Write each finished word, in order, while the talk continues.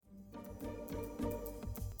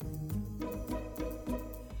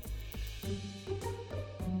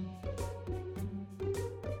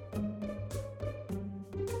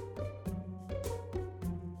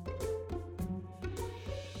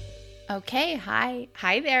Okay, hi.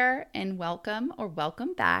 Hi there, and welcome or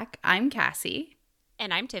welcome back. I'm Cassie,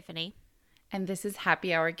 And I'm Tiffany. and this is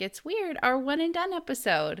Happy Hour Gets Weird, our one and done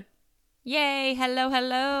episode. Yay! Hello,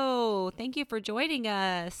 hello. Thank you for joining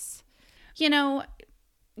us. You know,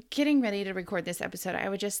 getting ready to record this episode, I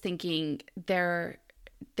was just thinking there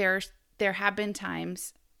there have been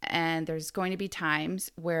times and there's going to be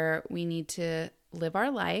times where we need to live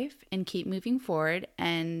our life and keep moving forward,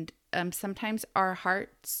 and sometimes our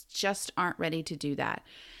hearts just aren't ready to do that.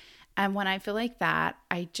 And when I feel like that,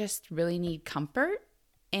 I just really need comfort.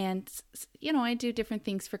 And, I do different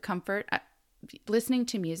things for comfort. Listening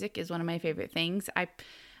to music is one of my favorite things. I've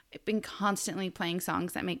been constantly playing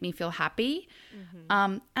songs that make me feel happy.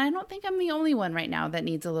 And I don't think I'm the only one right now that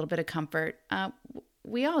needs a little bit of comfort.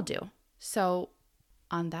 We all do. So,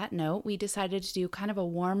 on that note, we decided to do kind of a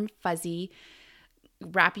warm, fuzzy,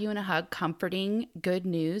 wrap you in a hug, comforting good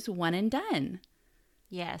news one and done.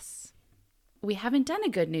 Yes. We haven't done a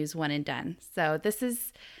good news one and done. So this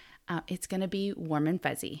is, it's going to be warm and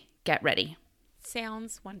fuzzy. Get ready.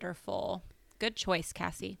 Sounds wonderful. Good choice,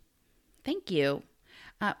 Cassie. Thank you.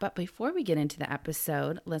 But before we get into the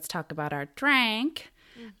episode, let's talk about our drink.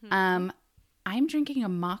 I'm drinking a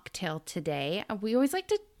mocktail today. We always like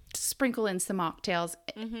to sprinkle in some mocktails.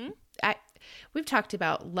 We've talked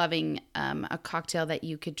about loving a cocktail that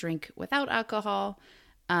you could drink without alcohol,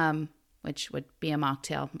 which would be a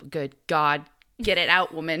mocktail. Good God, get it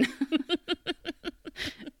out, woman.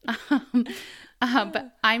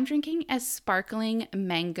 But I'm drinking a sparkling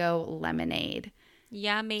mango lemonade.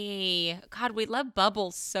 Yummy. God, we love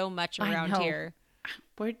bubbles so much I around know. here.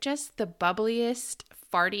 We're just the bubbliest,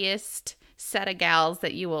 fartiest set of gals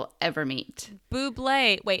that you will ever meet.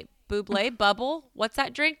 Buble. Wait, Buble? Bubble? What's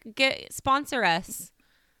that drink? Sponsor us.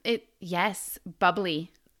 Yes,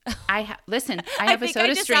 bubbly. Listen, I I have a think I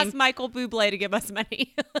soda just stream. asked Michael Buble to give us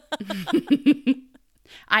money.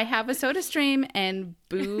 I have a soda stream and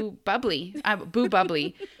boo bubbly. Boo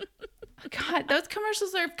bubbly. God, those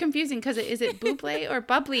commercials are confusing because is it buble or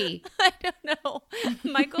bubbly? I don't know.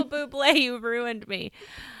 Michael Bublé, you ruined me.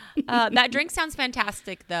 That drink sounds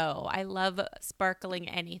fantastic, though. I love sparkling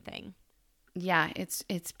anything. Yeah, it's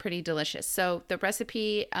pretty delicious. So the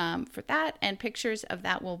recipe for that and pictures of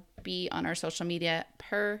that will be on our social media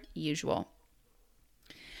per usual.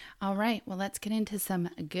 All right, well, let's get into some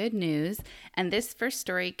good news. And this first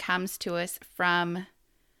story comes to us from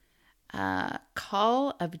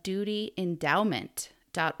Call of Duty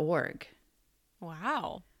Endowment.org.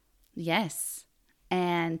 Wow. Yes.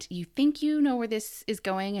 And you think you know where this is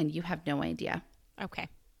going and you have no idea. Okay.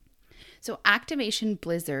 So Activation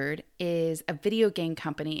Blizzard is a video game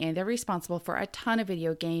company, and they're responsible for a ton of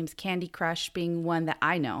video games, Candy Crush being one that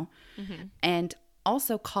I know, and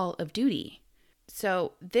also Call of Duty.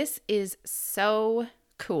 So this is so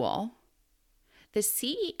cool. The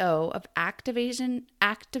CEO of Activation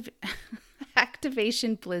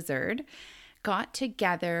Blizzard got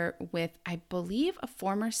together with, I believe, a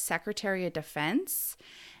former Secretary of Defense,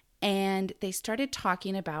 and they started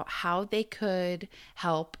talking about how they could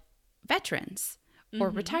help veterans or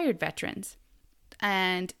retired veterans.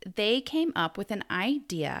 And they came up with an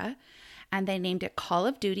idea, and they named it Call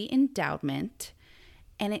of Duty Endowment.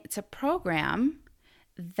 And it's a program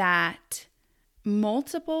that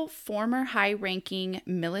multiple former high-ranking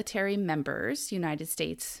military members, United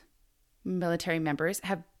States military members,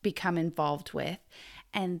 have become involved with.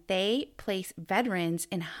 And they place veterans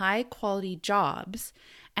in high-quality jobs.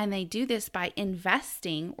 And they do this by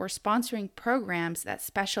investing or sponsoring programs that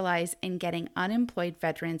specialize in getting unemployed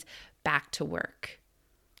veterans back to work.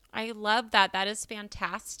 I love that. That is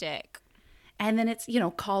fantastic. And then it's,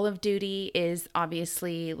 Call of Duty is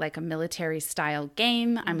obviously like a military style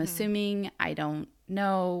game. I'm assuming. I don't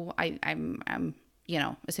know. I'm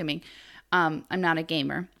assuming. I'm not a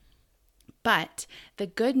gamer. But the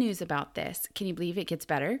good news about this, can you believe it gets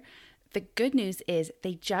better? The good news is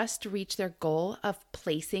they just reached their goal of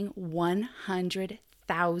placing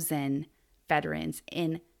 100,000 veterans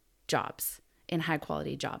in jobs, in high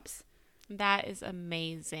quality jobs. That is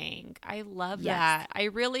amazing. I love Yes. that. I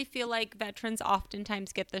really feel like veterans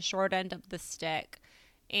oftentimes get the short end of the stick.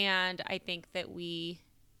 And I think that we,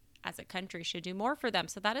 as a country, should do more for them.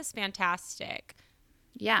 So that is fantastic.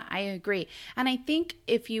 Yeah, I agree. And I think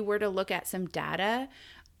if you were to look at some data,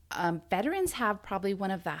 veterans have probably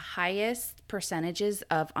one of the highest percentages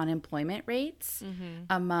of unemployment rates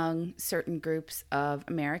among certain groups of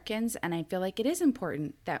Americans. And I feel like it is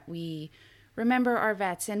important that we remember our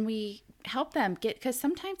vets and we help them get, because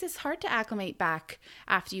sometimes it's hard to acclimate back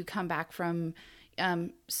after you come back from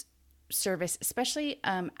service, especially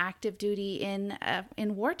active duty in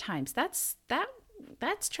war times. That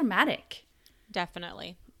that's traumatic.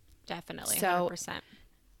 Definitely. So 100%.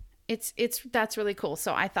 that's really cool.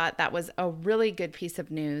 So I thought that was a really good piece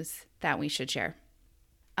of news that we should share.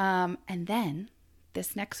 And then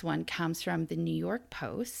this next one comes from the New York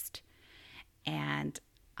Post, and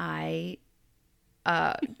I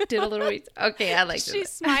did a little. Okay, I like. She's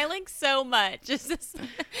smiling so much.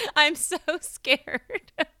 I'm so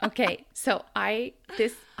scared. Okay, so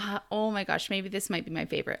oh my gosh, maybe this might be my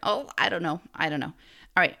favorite. Oh, I don't know. All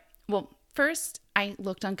right. Well, first I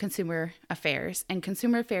looked on Consumer Affairs, and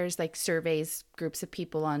Consumer Affairs like surveys groups of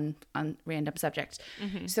people on random subjects.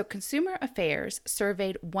 Mm-hmm. So Consumer Affairs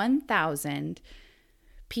surveyed 1,000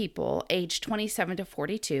 people aged 27 to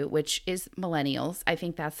 42, which is millennials. I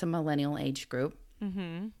think that's the millennial age group.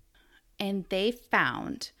 Mm-hmm. And they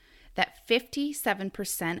found that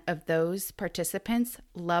 57% of those participants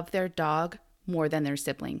love their dog more than their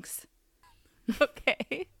siblings.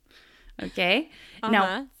 Okay. Okay. Uh-huh.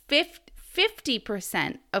 Now,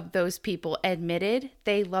 50% of those people admitted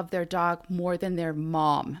they love their dog more than their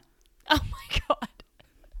mom. Oh my God.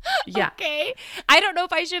 Yeah. Okay. I don't know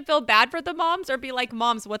if I should feel bad for the moms or be like,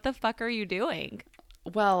 moms, what the fuck are you doing?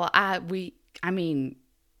 Well,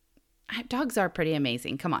 dogs are pretty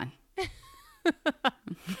amazing. Come on.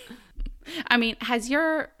 I mean, has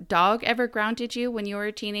your dog ever grounded you when you were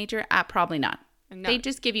a teenager? Probably not. No. They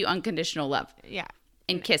just give you unconditional love. Yeah.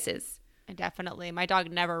 And kisses. Definitely. My dog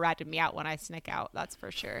never ratted me out when I sneak out. That's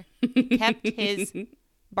for sure. Kept his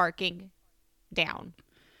barking down.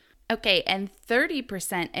 Okay. And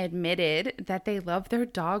 30% admitted that they love their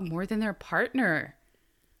dog more than their partner.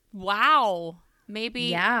 Wow. Maybe.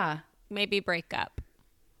 Yeah. Maybe break up.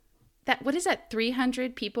 What is that?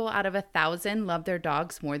 300 people out of 1,000 love their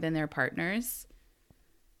dogs more than their partners.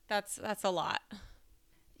 That's a lot.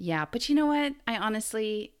 Yeah. But you know what? I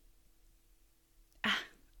honestly,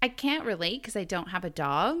 I can't relate because I don't have a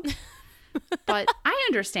dog, but I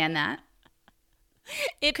understand that.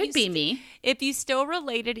 It could be me. If you still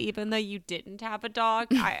related, even though you didn't have a dog,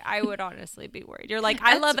 I would honestly be worried. You're like,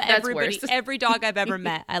 I love everybody. Every dog I've ever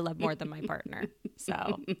met, I love more than my partner.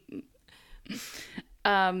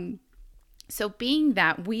 So being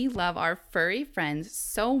that we love our furry friends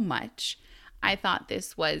so much, I thought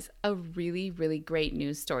this was a really, really great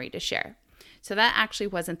news story to share. So that actually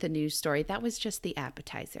wasn't the news story. That was just the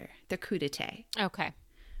appetizer, the coup d'etat. Okay.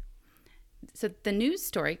 So the news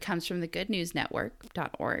story comes from the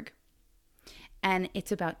goodnewsnetwork.org, and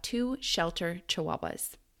it's about 2 shelter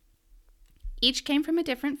chihuahuas. Each came from a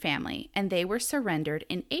different family, and they were surrendered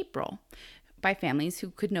in April by families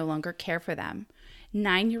who could no longer care for them.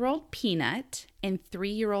 9-year-old Peanut and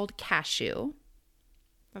 3-year-old Cashew.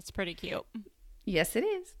 That's pretty cute. Yes, it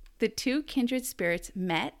is. The 2 kindred spirits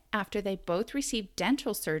met after they both received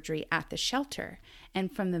dental surgery at the shelter.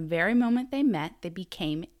 And from the very moment they met, they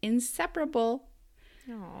became inseparable.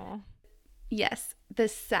 Aww. Yes, the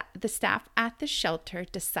staff at the shelter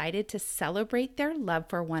decided to celebrate their love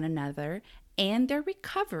for one another and their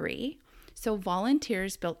recovery. So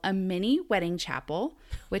volunteers built a mini wedding chapel,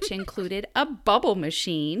 which included a bubble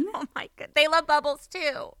machine. Oh my God. They love bubbles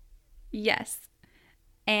too. Yes.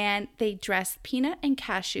 And they dressed Peanut and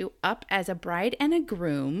Cashew up as a bride and a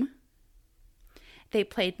groom. They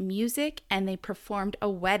played music and they performed a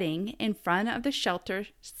wedding in front of the shelter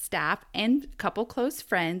staff and a couple close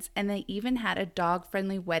friends. And they even had a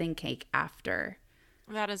dog-friendly wedding cake after.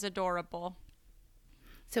 That is adorable.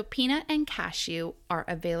 So Peanut and Cashew are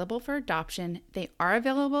available for adoption. They are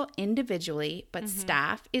available individually, but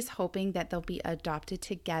staff is hoping that they'll be adopted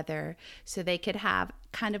together so they could have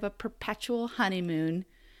kind of a perpetual honeymoon.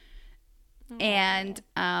 And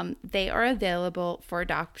they are available for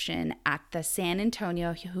adoption at the San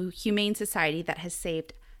Antonio Humane Society that has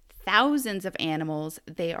saved thousands of animals.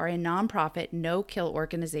 They are a nonprofit, no-kill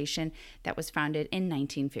organization that was founded in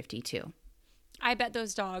 1952. I bet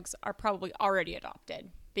those dogs are probably already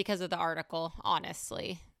adopted because of the article,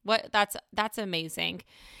 honestly. That's amazing.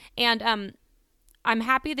 And I'm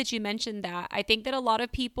happy that you mentioned that. I think that a lot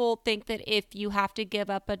of people think that if you have to give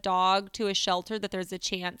up a dog to a shelter, that there's a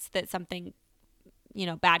chance that something,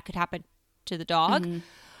 bad could happen to the dog. Mm-hmm.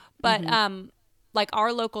 But like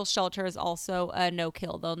our local shelter is also a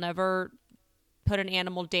no-kill. They'll never put an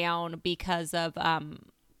animal down because of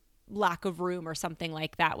lack of room or something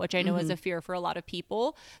like that, which I know is a fear for a lot of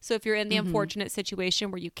people. So if you're in the unfortunate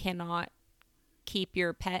situation where you cannot keep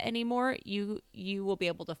your pet anymore, you will be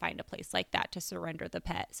able to find a place like that to surrender the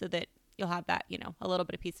pet so that you'll have that, a little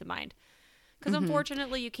bit of peace of mind. Because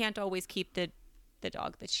unfortunately, you can't always keep the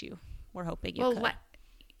dog that you were hoping you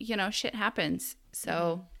could. Shit happens.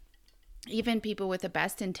 So even people with the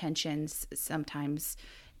best intentions sometimes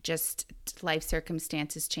just life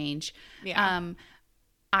circumstances change. Yeah.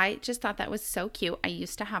 I just thought that was so cute. I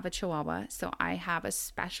used to have a Chihuahua, so I have a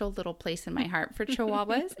special little place in my heart for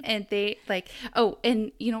Chihuahuas. And they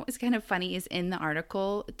and you know what's kind of funny is in the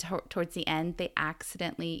article towards the end, they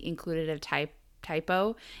accidentally included a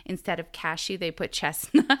typo. Instead of cashew, they put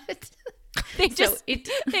chestnut. They just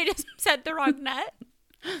said the wrong nut.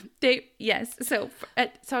 So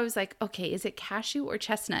I was like, okay, is it cashew or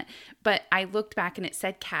chestnut? But I looked back and it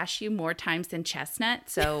said cashew more times than chestnut,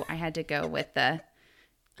 so I had to go with the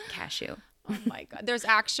cashew. Oh my God.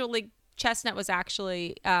 Chestnut was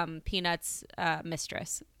actually Peanut's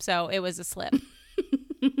mistress. So it was a slip.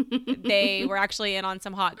 They were actually in on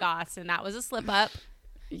some hot goss, and that was a slip up.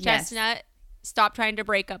 Yes. Chestnut, stop trying to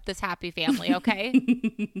break up this happy family, okay?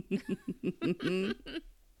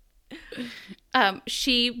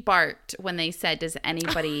 She barked when they said, does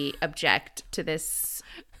anybody object to this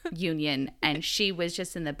union? And she was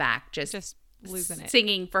just in the back, just losing it,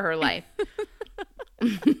 singing for her life.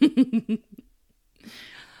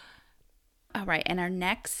 All right. And our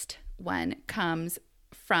next one comes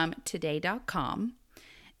from today.com.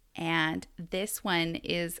 And this one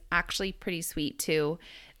is actually pretty sweet too.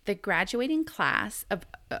 The graduating class of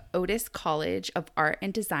Otis College of Art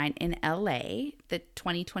and Design in LA, the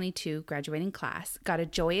 2022 graduating class, got a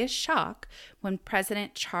joyous shock when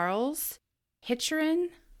President Charles Hitcherin,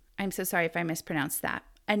 I'm so sorry if I mispronounced that,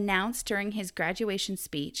 announced during his graduation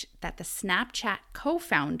speech that the Snapchat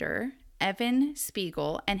co-founder, Evan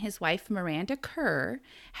Spiegel, and his wife, Miranda Kerr,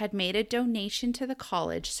 had made a donation to the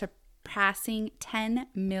college surpassing $10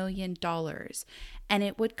 million, and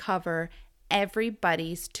it would cover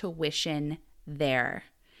everybody's tuition there.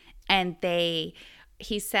 And the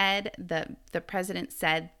president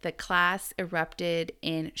said the class erupted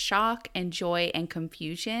in shock and joy and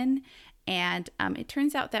confusion. And it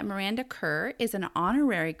turns out that Miranda Kerr is an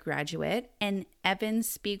honorary graduate, and Evan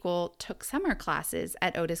Spiegel took summer classes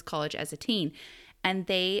at Otis College as a teen. And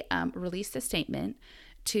they released a statement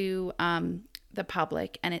to the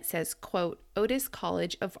public, and it says, quote, Otis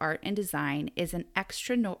College of Art and Design is an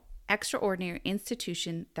extraordinary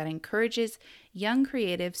institution that encourages young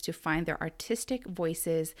creatives to find their artistic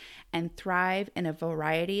voices and thrive in a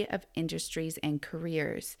variety of industries and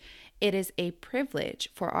careers. It is a privilege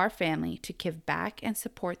for our family to give back and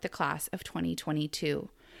support the class of 2022.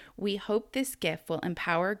 We hope this gift will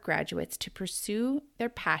empower graduates to pursue their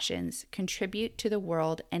passions, contribute to the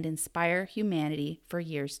world, and inspire humanity for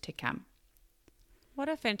years to come. What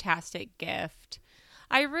a fantastic gift.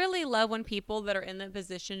 I really love when people that are in the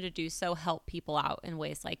position to do so help people out in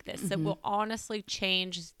ways like this. It will honestly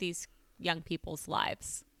change these young people's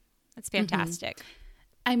lives. It's fantastic.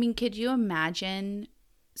 I mean, could you imagine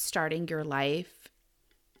starting your life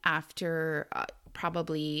after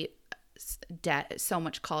probably debt, so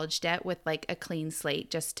much college debt, with like a clean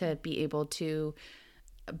slate, just to be able to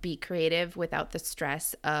be creative without the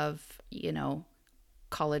stress of,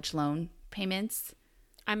 college loan payments?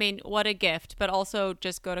 I mean, what a gift, but also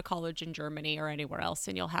just go to college in Germany or anywhere else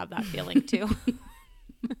and you'll have that feeling too.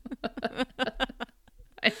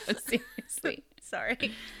 I know, seriously.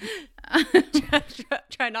 Sorry.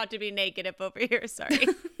 Try not to be negative over here. Sorry.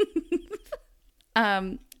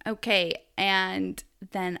 Okay. And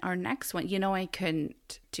then our next one, I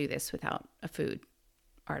couldn't do this without a food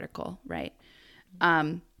article, right?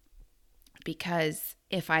 Because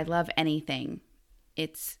if I love anything,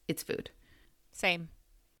 it's food. Same.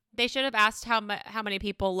 They should have asked how many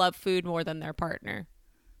people love food more than their partner.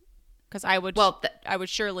 Because I would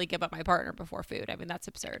surely give up my partner before food. I mean, that's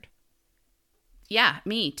absurd. Yeah,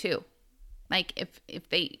 me too. Like if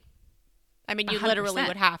they, I mean, you 100%. Literally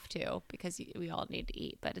would have to, because we all need to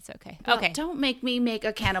eat, but it's okay. Well, okay. Don't make me make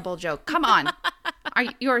a cannibal joke. Come on.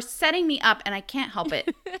 You're setting me up and I can't help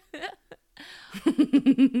it.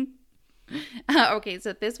 Okay,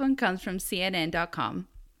 so this one comes from CNN.com.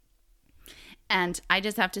 And I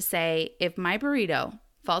just have to say, if my burrito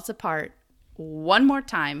falls apart one more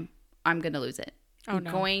time, I'm going to lose it. I'm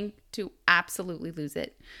going to absolutely lose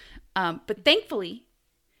it. But thankfully,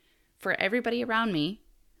 for everybody around me,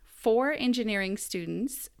 4 engineering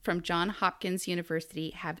students from Johns Hopkins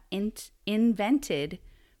University have invented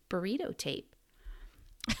burrito tape.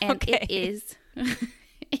 And it is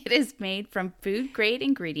made from food-grade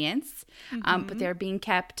ingredients, but they're being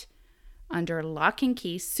kept under lock and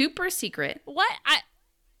key, super secret. What?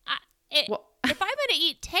 If I'm going to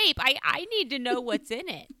eat tape, I need to know what's in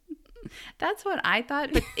it. That's what I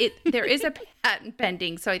thought, but there is a patent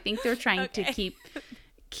pending, so I think they're trying to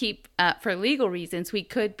keep for legal reasons. We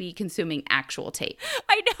could be consuming actual tape.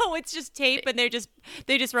 I know, it's just tape, and they just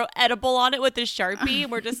wrote edible on it with a Sharpie,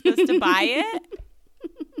 and we're just supposed to buy it.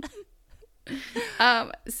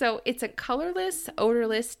 So it's a colorless,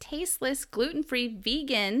 odorless, tasteless, gluten-free,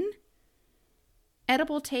 vegan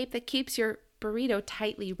edible tape that keeps your burrito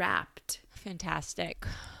tightly wrapped. Fantastic.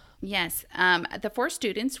 Yes. The 4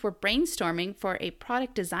 students were brainstorming for a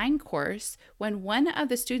product design course when one of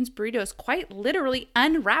the students' burritos quite literally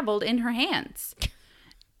unraveled in her hands.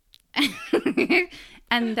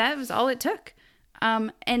 And that was all it took.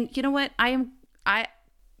 And you know what?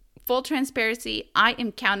 Full transparency, I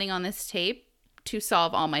am counting on this tape to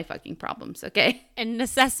solve all my fucking problems, okay? And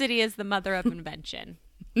necessity is the mother of invention.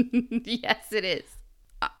 Yes, it is.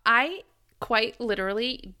 I quite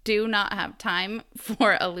literally do not have time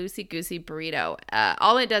for a loosey-goosey burrito.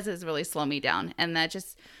 All it does is really slow me down, and that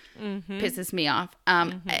just pisses me off.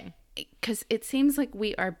 Because it seems like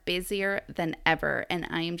we are busier than ever, and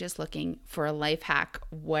I am just looking for a life hack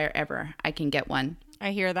wherever I can get one.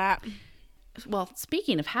 I hear that. Well,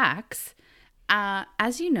 speaking of hacks,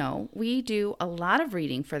 as you know, we do a lot of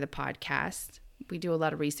reading for the podcast. We do a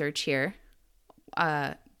lot of research here.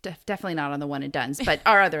 Definitely not on the one and dones, but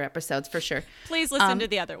our other episodes for sure. Please listen to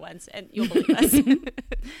the other ones and you'll believe us.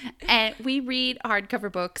 And we read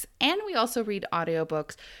hardcover books and we also read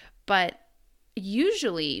audiobooks, but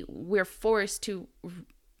usually we're forced to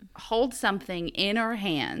hold something in our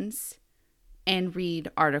hands and read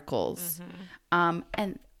articles.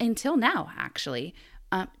 And until now, actually,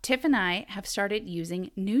 Tiff and I have started using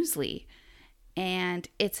Newsly. And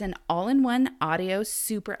it's an all-in-one audio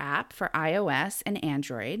super app for iOS and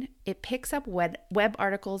Android. It picks up web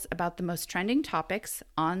articles about the most trending topics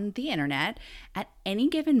on the internet at any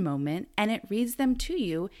given moment, and it reads them to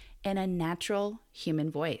you in a natural human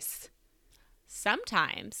voice.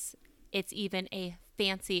 Sometimes it's even a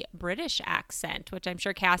fancy British accent, which I'm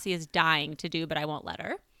sure Cassie is dying to do, but I won't let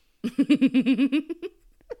her.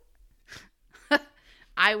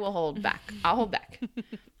 I will hold back. I'll hold back.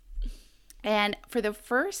 And for the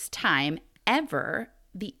first time ever,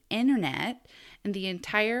 the internet and the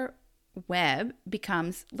entire web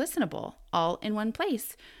becomes listenable all in one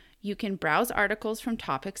place. You can browse articles from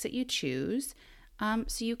topics that you choose,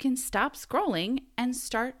 so you can stop scrolling and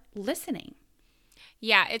start listening.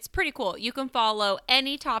 Yeah, it's pretty cool. You can follow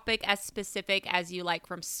any topic as specific as you like,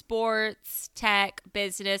 from sports, tech,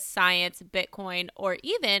 business, science, Bitcoin, or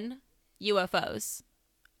even UFOs,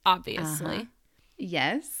 obviously.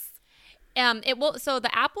 Yes. So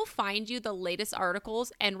the app will find you the latest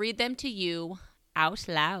articles and read them to you out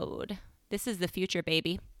loud. This is the future,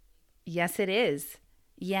 baby. Yes, it is.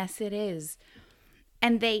 Yes, it is.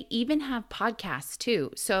 And they even have podcasts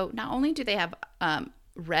too. So not only do they have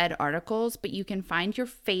read articles, but you can find your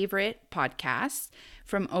favorite podcasts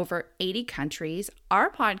from over 80 countries. Our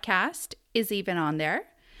podcast is even on there.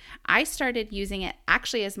 I started using it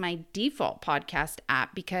actually as my default podcast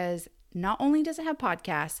app because not only does it have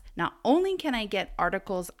podcasts, not only can I get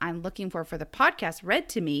articles I'm looking for the podcast read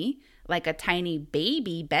to me, like a tiny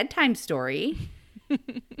baby bedtime story,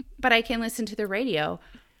 but I can listen to the radio.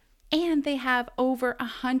 And they have over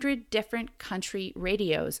 100 different country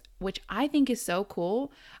radios, which I think is so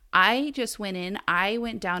cool. I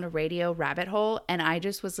went down a radio rabbit hole, and I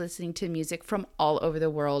just was listening to music from all over the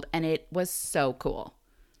world, and it was so cool.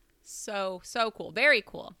 So cool. Very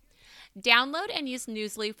cool. Download and use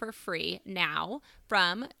Newsly for free now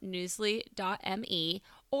from newsly.me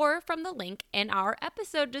or from the link in our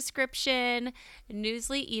episode description.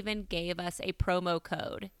 Newsly even gave us a promo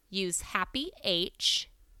code. Use HAPPYH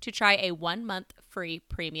to try a 1-month free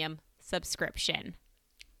premium subscription.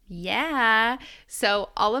 Yeah. So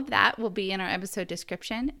all of that will be in our episode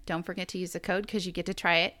description. Don't forget to use the code because you get to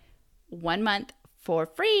try it 1 month for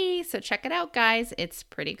free. So check it out, guys. It's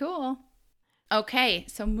pretty cool. Okay,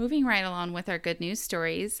 so moving right along with our good news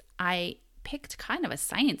stories, I picked kind of a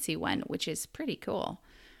sciencey one, which is pretty cool.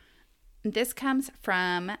 This comes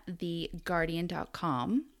from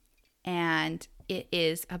theguardian.com, and it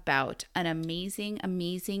is about an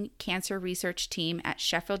amazing cancer research team at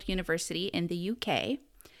Sheffield University in the UK,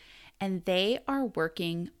 and they are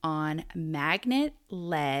working on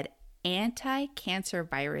magnet-led anti-cancer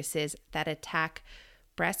viruses that attack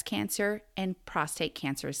breast cancer and prostate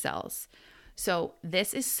cancer cells. So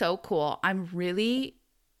this is so cool. I'm really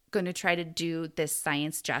going to try to do this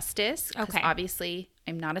science justice. Because obviously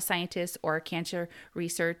I'm not a scientist or a cancer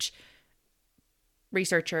researcher,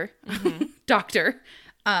 doctor.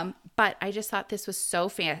 But I just thought this was so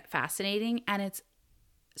fascinating, and it's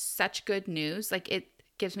such good news. Like, it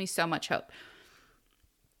gives me so much hope.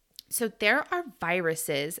 So there are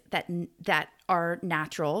viruses that are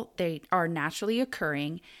natural. They are naturally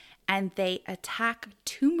occurring, and they attack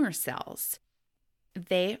tumor cells.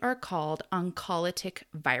 They are called oncolytic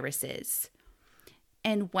viruses.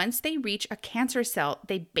 And once they reach a cancer cell,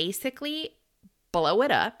 they basically blow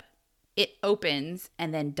it up, it opens,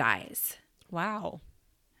 and then dies. Wow.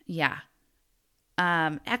 Yeah.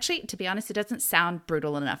 Actually, to be honest, it doesn't sound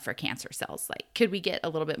brutal enough for cancer cells. Like, could we get a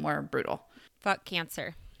little bit more brutal? Fuck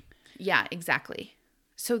cancer. Yeah, exactly.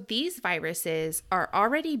 So these viruses are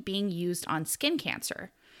already being used on skin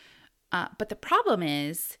cancer. But the problem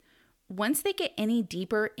is, once they get any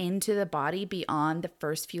deeper into the body beyond the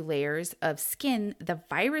first few layers of skin, the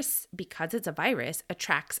virus, because it's a virus,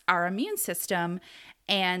 attracts our immune system.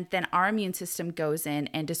 And then our immune system goes in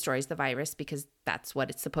and destroys the virus because that's what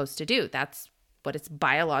it's supposed to do. That's what it's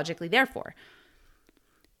biologically there for.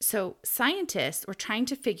 So scientists were trying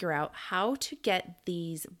to figure out how to get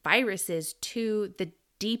these viruses to the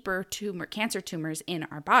deeper cancer tumors in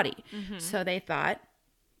our body. Mm-hmm. So they thought,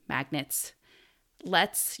 magnets.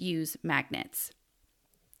 Let's use magnets.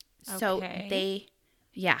 Okay.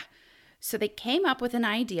 So they came up with an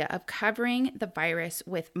idea of covering the virus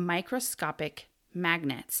with microscopic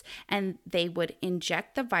magnets, and they would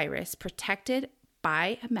inject the virus protected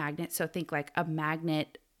by a magnet. So think like a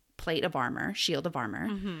magnet plate of armor, shield of armor,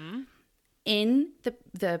 in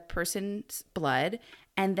the person's blood.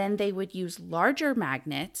 And then they would use larger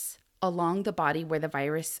magnets along the body where the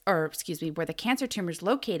where the cancer tumor is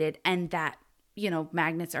located, and that,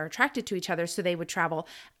 magnets are attracted to each other. So they would travel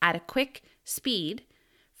at a quick speed,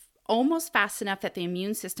 almost fast enough that the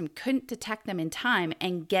immune system couldn't detect them in time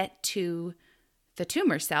and get to the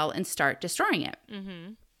tumor cell and start destroying it.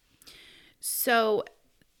 Mm-hmm. So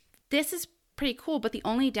this is pretty cool, but the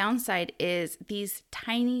only downside is these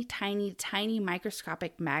tiny, tiny, tiny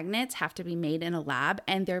microscopic magnets have to be made in a lab,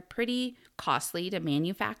 and they're pretty costly to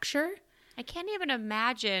manufacture. I can't even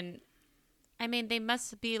imagine. I mean, they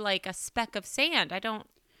must be like a speck of sand.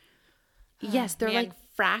 Yes, they're like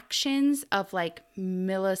fractions of like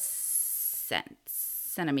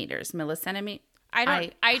centimeters.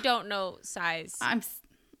 I don't know size.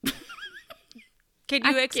 Can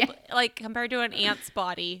you like compared to an ant's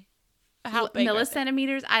body? How big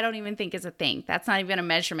millicentimeters? I don't even think is a thing. That's not even a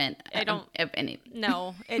measurement. Of anything.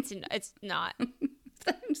 No, it's not. I'm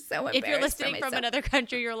so embarrassed. If you're listening from another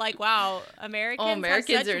country, you're like, wow, Americans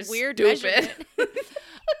have such are weird stupid.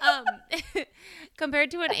 measurement.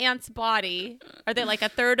 Compared to an ant's body, are they like a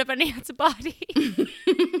third of an ant's body?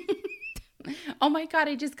 Oh my God,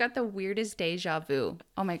 I just got the weirdest deja vu.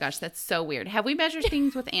 Oh my gosh, that's so weird. Have we measured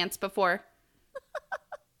things with ants before?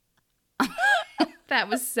 That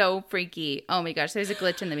was so freaky. Oh my gosh, there's a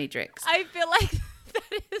glitch in the Matrix. I feel like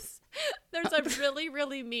there's a really,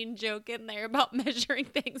 really mean joke in there about measuring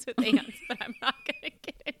things with ants, but I'm not going to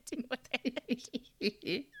get into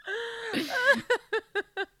it.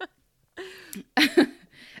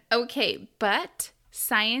 Okay, but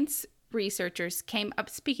science researchers came up,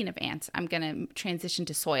 speaking of ants, I'm going to transition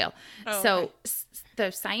to soil. Oh, so okay.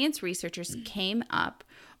 The science researchers came up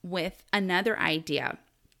with another idea.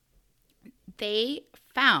 They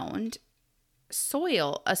found a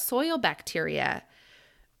soil bacteria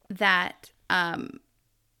that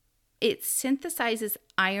it synthesizes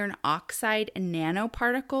iron oxide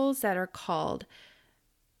nanoparticles that are called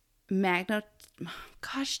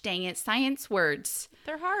gosh dang it, science words.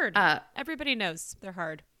 They're hard. Everybody knows they're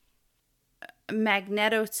hard.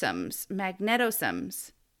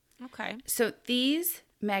 Magnetosomes. Okay. So these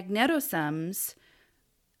magnetosomes,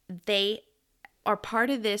 they are part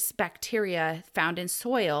of this bacteria found in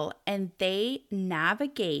soil, and they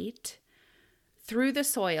navigate through the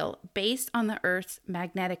soil based on the Earth's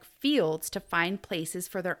magnetic fields to find places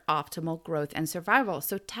for their optimal growth and survival.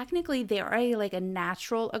 So technically, they are like a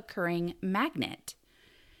natural occurring magnet.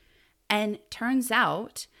 And turns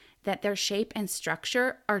out that their shape and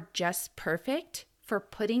structure are just perfect for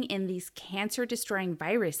putting in these cancer-destroying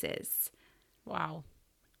viruses. Wow.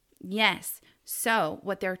 Yes. So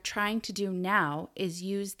what they're trying to do now is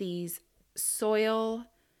use these soil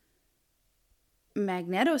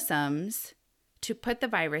magnetosomes to put the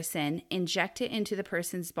virus in, inject it into the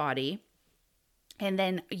person's body, and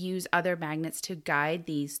then use other magnets to guide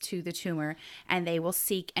these to the tumor, and they will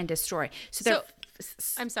seek and destroy. So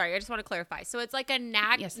I'm sorry, I just want to clarify. So it's like a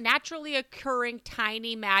naturally occurring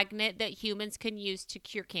tiny magnet that humans can use to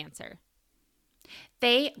cure cancer.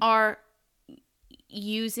 They are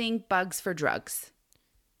using bugs for drugs.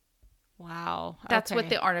 Wow. That's what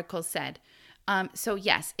the article said. So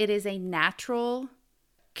yes, it is a natural.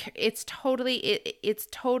 It's totally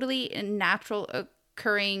a natural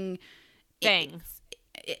occurring thing.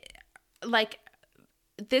 Like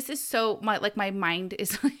this is so my mind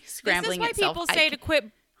is like scrambling itself. This is why people say to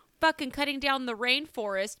quit fucking cutting down the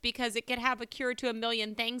rainforest, because it could have a cure to a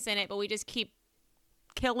million things in it, but we just keep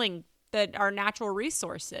killing our natural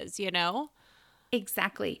resources, you know?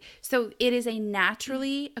 Exactly. So it is a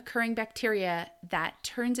naturally occurring bacteria that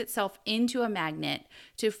turns itself into a magnet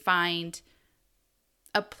to find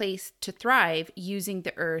a place to thrive using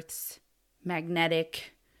the Earth's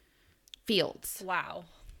magnetic fields. Wow.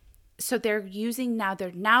 So they're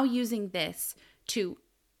now using this to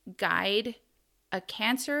guide a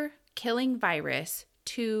cancer killing virus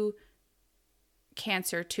to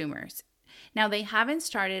cancer tumors. Now, they haven't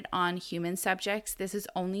started on human subjects. This has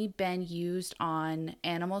only been used on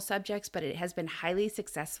animal subjects, but it has been highly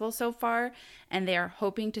successful so far, and they are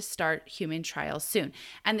hoping to start human trials soon.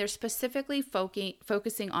 And they're specifically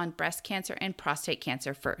focusing on breast cancer and prostate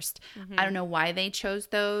cancer first. Mm-hmm. I don't know why they chose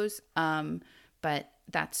those, but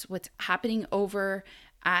that's what's happening over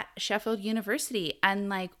at Sheffield University. And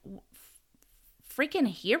like freaking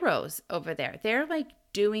heroes over there. They're like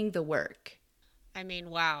doing the work. I mean,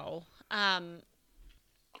 wow.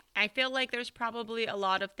 I feel like there's probably a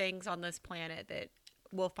lot of things on this planet that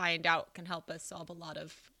we'll find out can help us solve a lot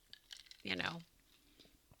of, you know,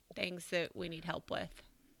 things that we need help with.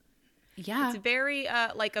 Yeah. It's very,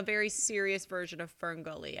 like a very serious version of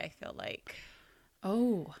Ferngully, I feel like.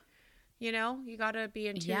 Oh. You know, you got to be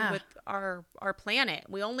in tune with our planet.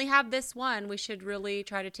 We only have this one. We should really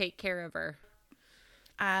try to take care of her.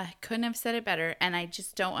 I couldn't have said it better, and I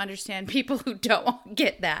just don't understand people who don't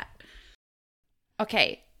get that.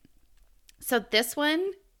 Okay, so this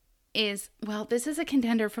one is, well, this is a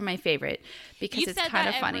contender for my favorite because it's kind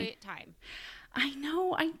of funny. Every time. I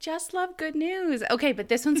know, I just love good news. Okay, but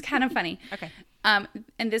this one's kind of funny. Okay. And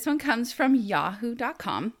this one comes from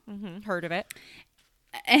yahoo.com. Mm-hmm. Heard of it.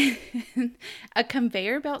 A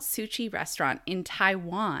conveyor belt sushi restaurant in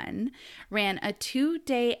Taiwan ran a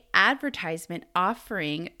 2-day advertisement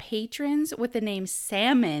offering patrons with the name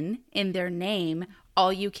salmon in their name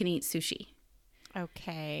all-you-can-eat sushi.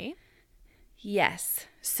 Okay. Yes.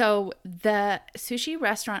 So the sushi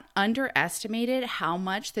restaurant underestimated how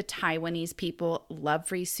much the Taiwanese people love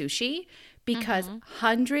free sushi because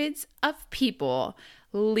hundreds of people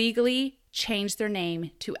legally changed their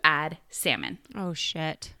name to add salmon. Oh,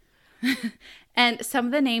 shit. And some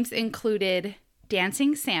of the names included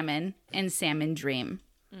Dancing Salmon and Salmon Dream.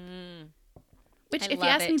 Which, if you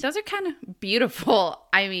ask me, those are kind of beautiful.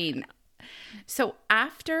 I mean, so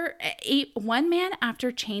one man,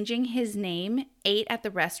 after changing his name, ate at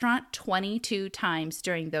the restaurant 22 times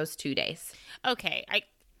during those 2 days. Okay,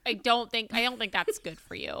 I don't think that's good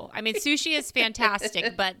for you. I mean, sushi is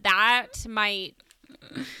fantastic, but that might,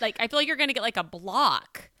 like, I feel like you're gonna get like a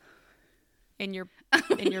block in your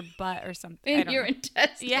butt or something. In your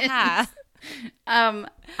intestines. Yeah.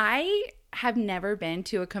 I have never been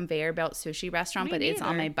to a conveyor belt sushi restaurant, but it's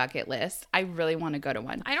on my bucket list. I really want to go to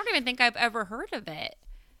one. I don't even think I've ever heard of it.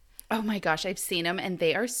 Oh my gosh, I've seen them and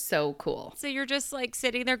they are so cool. So you're just like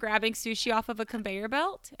sitting there grabbing sushi off of a conveyor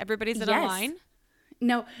belt? Everybody's in a line?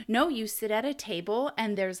 No, you sit at a table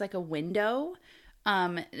and there's like a window,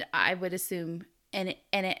 I would assume, and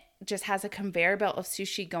it just has a conveyor belt of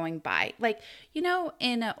sushi going by. Like, you know,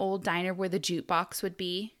 in an old diner where the jukebox would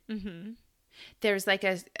be? Mm-hmm. There's like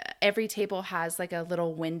every table has like a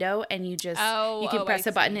little window and you just, you can press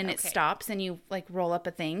a button and it stops and you like roll up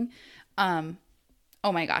a thing.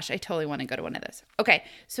 Oh my gosh, I totally want to go to one of those. Okay,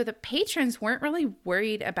 so the patrons weren't really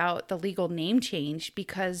worried about the legal name change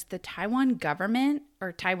because the Taiwanese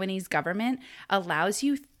government allows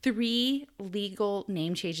you 3 legal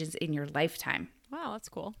name changes in your lifetime. Wow, that's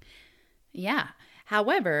cool. Yeah.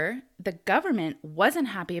 However, the government wasn't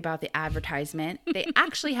happy about the advertisement. They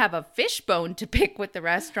actually have a fishbone to pick with the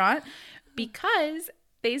restaurant because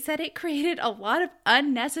they said it created a lot of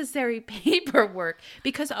unnecessary paperwork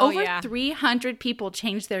because over 300 people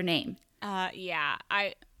changed their name. Yeah.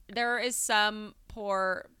 There is some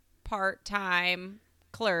poor part-time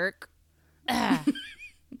clerk, not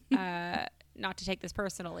to take this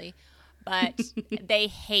personally, but they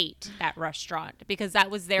hate that restaurant because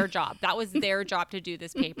that was their job. That was their job to do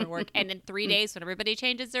this paperwork. And in 3 days, when everybody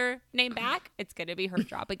changes their name back, it's going to be her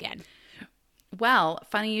job again. Well,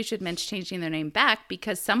 funny you should mention changing their name back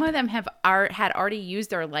because some of them had already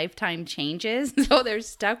used their lifetime changes, so they're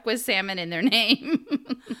stuck with salmon in their name.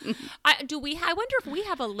 I wonder if we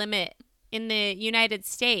have a limit in the United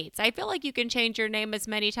States. I feel like you can change your name as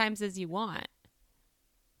many times as you want.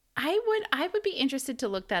 I would be interested to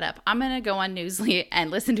look that up. I'm going to go on Newsly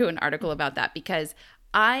and listen to an article about that because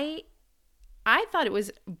I thought it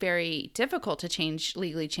was very difficult to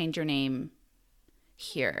legally change your name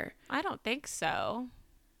here. I don't think so.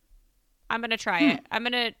 I'm going to try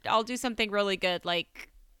it. I'll do something really good like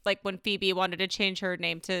when Phoebe wanted to change her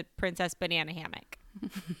name to Princess Banana Hammock.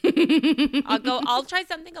 I'll try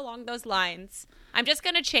something along those lines. I'm just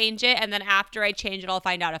going to change it. And then after I change it, I'll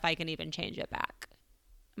find out if I can even change it back.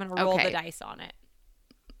 I'm going to roll the dice on it.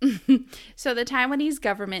 So the Taiwanese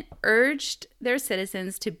government urged their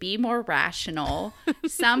citizens to be more rational.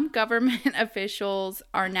 Some government officials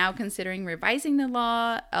are now considering revising the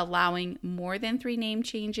law, allowing more than 3 name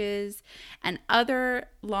changes, and other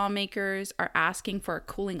lawmakers are asking for a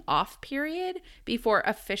cooling off period before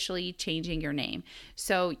officially changing your name.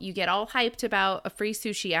 So you get all hyped about a free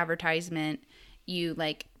sushi advertisement. You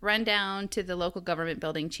like run down to the local government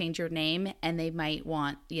building, change your name, and they might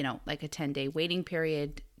want, like a 10-day waiting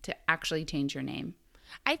period to actually change your name.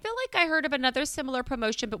 I feel like I heard of another similar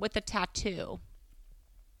promotion, but with a tattoo.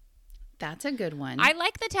 That's a good one. I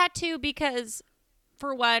like the tattoo because,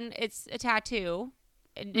 for one, it's a tattoo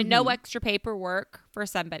and no extra paperwork for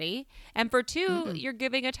somebody. And for 2, you're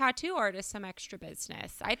giving a tattoo artist some extra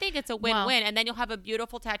business. I think it's a win-win. And then you'll have a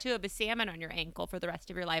beautiful tattoo of a salmon on your ankle for the rest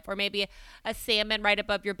of your life. Or maybe a salmon right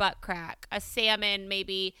above your butt crack. A salmon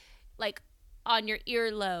maybe like on your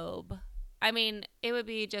earlobe. I mean, it would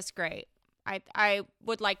be just great. I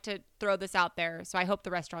would like to throw this out there, so I hope the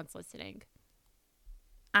restaurant's listening.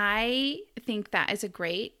 I think that is a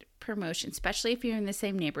great promotion, especially if you're in the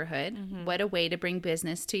same neighborhood. What a way to bring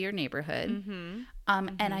business to your neighborhood.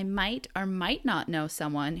 And I might or might not know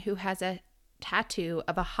someone who has a tattoo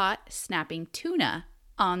of a hot, snapping tuna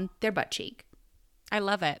on their butt cheek. I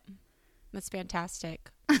love it. That's fantastic.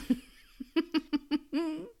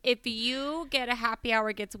 If you get a Happy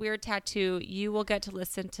Hour Gets Weird tattoo, you will get to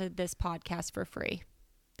listen to this podcast for free.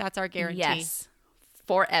 That's our guarantee. Yes.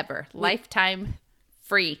 Forever. Lifetime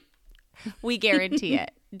free. We guarantee it.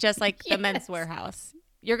 Just like the Men's Warehouse.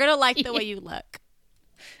 You're going to like the way you look.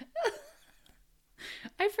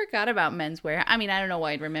 I forgot about Men's Wear. I mean, I don't know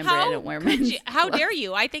why I'd remember I don't wear men's How clothes. dare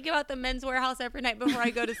you? I think about the Men's Warehouse every night before I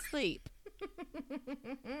go to sleep.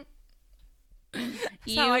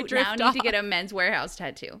 You now need to get a Men's Warehouse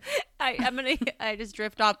tattoo. I just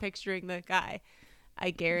drift off picturing the guy.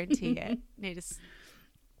 I guarantee it. He just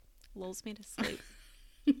lulls me to sleep.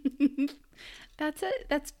 That's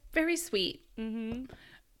very sweet. Okay,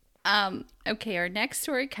 our next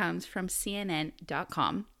story comes from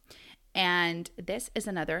CNN.com. And this is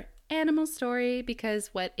another animal story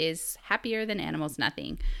because what is happier than animals?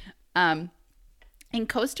 Nothing. In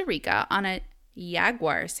Costa Rica, on a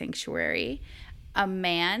jaguar sanctuary, a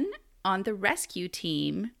man on the rescue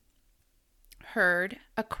team heard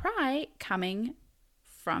a cry coming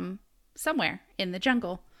from somewhere in the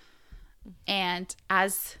jungle. And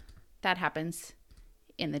as that happens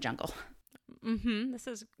in the jungle. This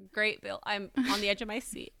is great, Bill. I'm on the edge of my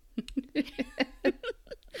seat.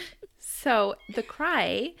 So the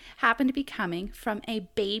cry happened to be coming from a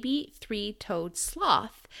baby 3-toed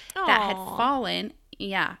sloth that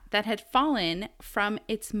had fallen from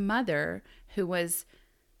its mother, who was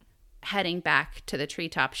heading back to the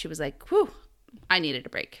treetop. She was like, whew, I needed a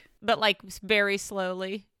break. But like very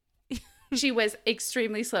slowly. She was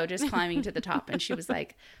extremely slow, just climbing to the top. And she was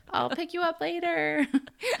like, I'll pick you up later.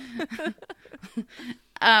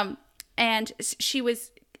 And she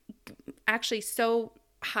was actually so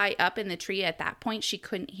high up in the tree at that point, she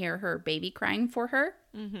couldn't hear her baby crying for her.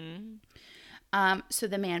 So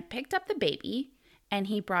the man picked up the baby and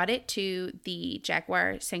he brought it to the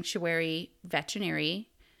Jaguar Sanctuary veterinary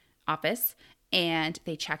office, and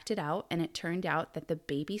they checked it out, and it turned out that the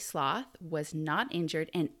baby sloth was not injured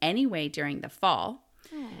in any way during the fall.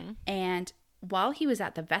 And while he was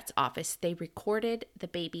at the vet's office, they recorded the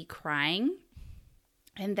baby crying,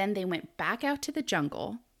 and then they went back out to the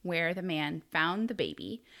jungle where the man found the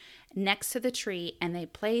baby next to the tree, and they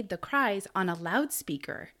played the cries on a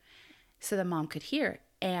loudspeaker so the mom could hear.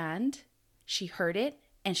 And she heard it,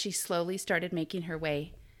 and she slowly started making her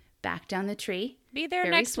way back down the tree. Be there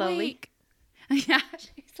next week. Yeah.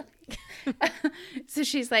 So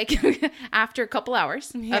she's like, after a couple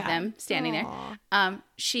hours of them standing there,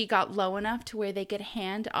 she got low enough to where they could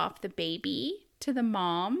hand off the baby to the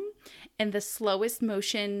mom in the slowest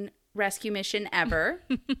motion rescue mission ever.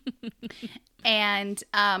 And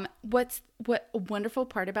what a wonderful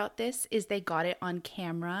part about this is they got it on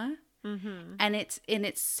camera. And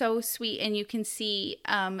it's so sweet, and you can see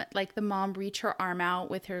like the mom reach her arm out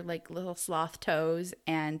with her like little sloth toes,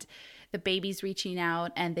 and the baby's reaching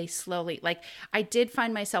out, and they slowly, like, I did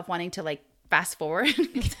find myself wanting to like fast forward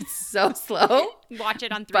because it's so slow. Watch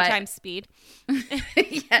it on 3 times speed.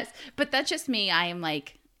 Yes, but that's just me. I am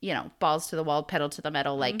like, balls to the wall, pedal to the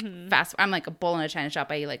metal, like fast. I'm like a bull in a china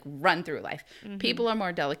shop. I like run through life. People are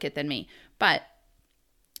more delicate than me, but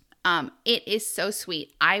it is so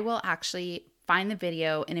sweet. I will actually find the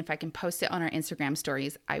video, and if I can post it on our Instagram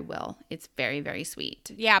stories, I will. It's very, very sweet.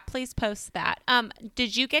 Yeah, please post that.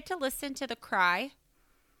 Did you get to listen to the cry?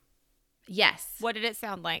 Yes. What did it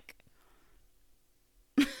sound like?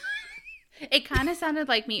 It kind of sounded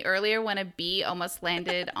like me earlier when a bee almost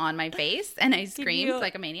landed on my face and I screamed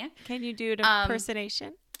like a maniac. Can you do an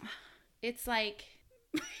impersonation? It's like,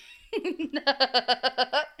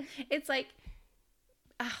 it's like,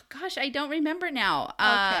 oh gosh, I don't remember now.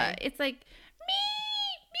 Okay. It's like,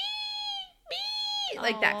 me,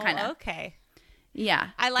 like that kind of. Okay. Yeah.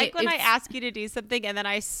 I like when I ask you to do something and then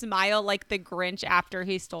I smile like the Grinch after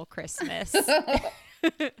he stole Christmas.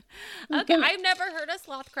 Okay, I've never heard a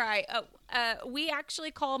sloth cry. We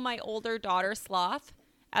actually call my older daughter Sloth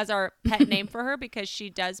as our pet name for her because she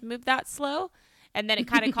does move that slow. And then it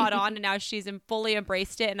kind of caught on, and now she's fully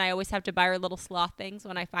embraced it. And I always have to buy her little sloth things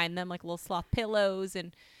when I find them, like little sloth pillows.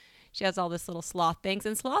 And she has all this little sloth things.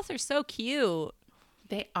 And sloths are so cute.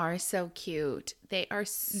 They are so cute. They are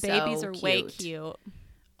so Babies are cute. way cute.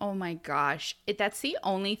 Oh my gosh. That's the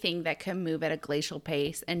only thing that can move at a glacial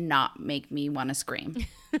pace and not make me want to scream.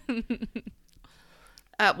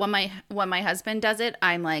 When my husband does it,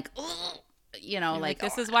 I'm like, ugh, You're like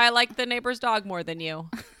this is why I like the neighbor's dog more than you.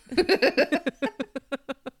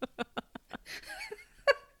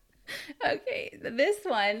 Okay, this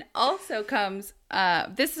one also comes,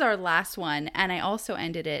 this is our last one, and I also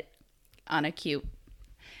ended it on a cute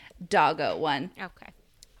doggo one.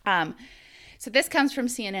 Okay. So this comes from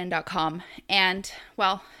CNN.com, and,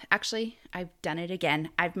 well, actually, I've done it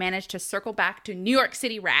again. I've managed to circle back to New York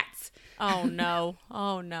City rats. Oh, no.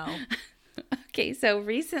 Oh, no. Okay, so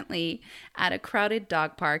recently at a crowded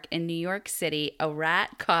dog park in New York City, a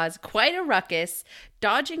rat caused quite a ruckus,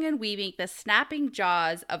 dodging and weaving the snapping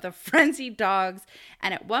jaws of the frenzied dogs.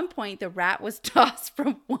 And at one point, the rat was tossed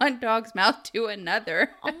from one dog's mouth to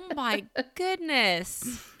another. Oh, my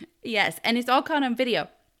goodness. Yes, and it's all caught on video.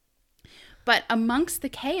 But amongst the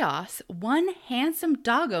chaos, one handsome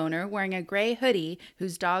dog owner wearing a gray hoodie,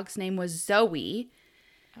 whose dog's name was Zoe.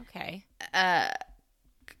 Okay.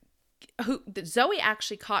 Zoe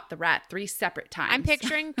actually caught the rat 3 separate times. I'm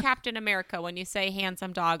picturing Captain America when you say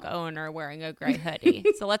handsome dog owner wearing a gray hoodie.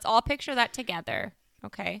 So let's all picture that together.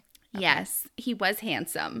 Okay. Yes, he was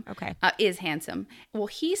handsome. Okay. Is handsome. Well,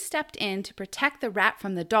 he stepped in to protect the rat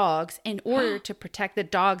from the dogs in order to protect the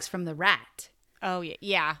dogs from the rat. Oh, yeah.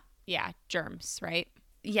 Yeah. Yeah. Germs, right?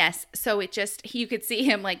 Yes. So you could see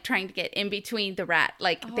him like trying to get in between the rat.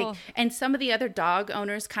 And some of the other dog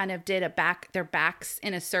owners kind of did their backs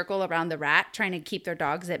in a circle around the rat, trying to keep their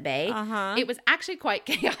dogs at bay. Uh-huh. It was actually quite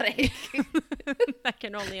chaotic. I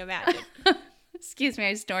can only imagine. Excuse me,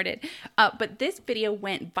 I snorted. But this video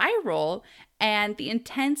went viral, and the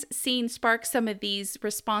intense scene sparked some of these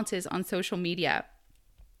responses on social media.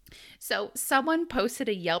 So someone posted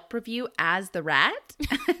a Yelp review as the rat,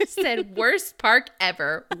 said, "Worst park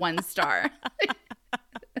ever, 1 star."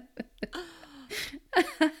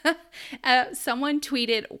 Someone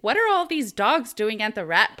tweeted, "What are all these dogs doing at the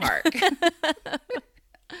rat park?"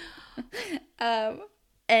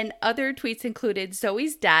 And other tweets included,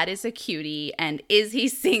 "Zoe's dad is a cutie," and "Is he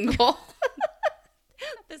single?"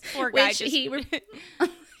 This poor guy he's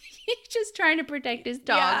just trying to protect his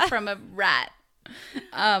dog from a rat.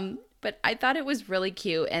 But I thought it was really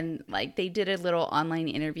cute, and like they did a little online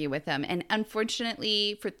interview with him. And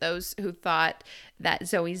unfortunately, for those who thought that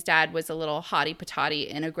Zoe's dad was a little hottie patati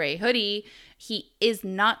in a gray hoodie, he is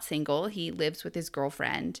not single. He lives with his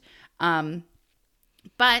girlfriend.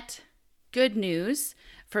 But good news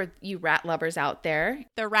for you rat lovers out there.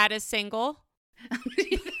 The rat is single.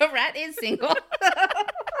 The rat is single.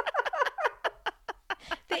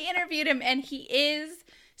 They interviewed him, and he is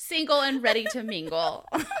single and ready to mingle.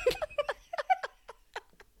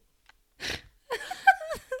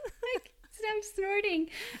 I'm snorting.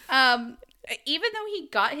 Even though he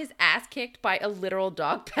got his ass kicked by a literal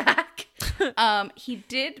dog pack, he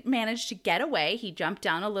did manage to get away. He jumped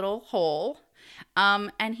down a little hole,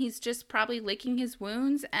 and he's just probably licking his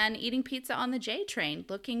wounds and eating pizza on the J train,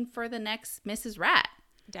 looking for the next Mrs. Rat.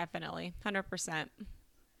 Definitely, 100%.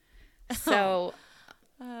 So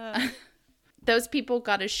those people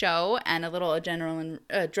got a show and a little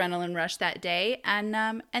adrenaline rush that day,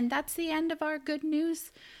 and that's the end of our good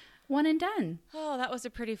news. One and done. Oh, that was a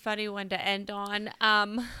pretty funny one to end on.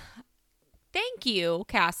 Thank you,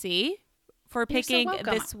 Cassie, for picking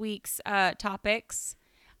this week's topics.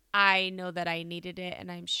 I know that I needed it, and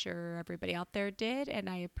I'm sure everybody out there did, and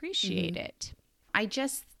I appreciate it. I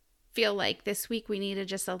just feel like this week we needed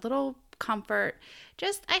just a little comfort.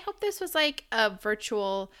 I hope this was like a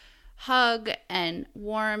virtual hug and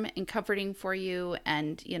warm and comforting for you,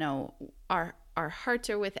 and, you know, our our hearts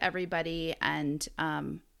are with everybody, and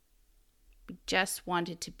we just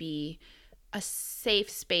wanted to be a safe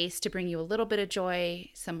space to bring you a little bit of joy,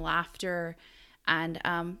 some laughter, and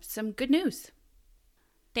some good news.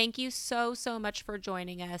 Thank you so much for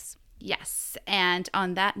joining us. Yes. And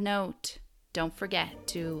on that note, don't forget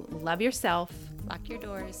to love yourself, Lock your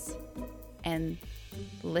doors, and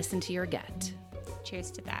listen to your gut.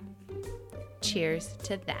 Cheers to that. Cheers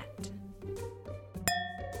to that.